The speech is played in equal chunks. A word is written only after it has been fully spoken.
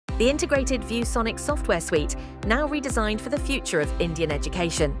The integrated ViewSonic software suite, now redesigned for the future of Indian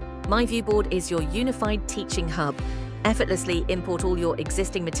education. myViewBoard is your unified teaching hub. Effortlessly import all your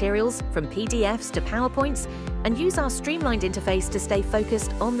existing materials, from PDFs to PowerPoints, and use our streamlined interface to stay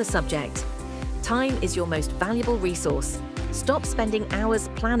focused on the subject. Time is your most valuable resource. Stop spending hours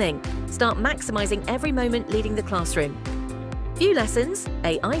planning. Start maximizing every moment leading the classroom. View Lessons,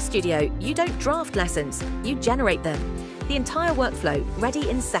 AI Studio. You don't draft lessons, you generate them. The entire workflow ready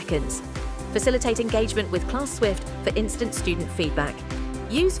in seconds. Facilitate engagement with ClassSwift for instant student feedback.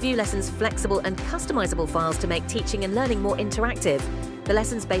 Use View Lessons' flexible and customizable files to make teaching and learning more interactive. The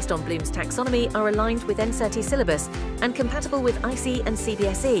lessons based on Bloom's taxonomy are aligned with NCERT syllabus and compatible with IC and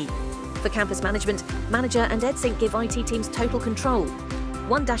CBSE. For campus management, Manager and EdSync give IT teams total control.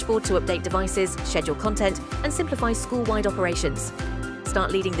 One dashboard to update devices, schedule content, and simplify school-wide operations.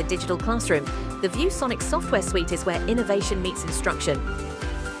 Start leading the digital classroom. The ViewSonic software suite is where innovation meets instruction.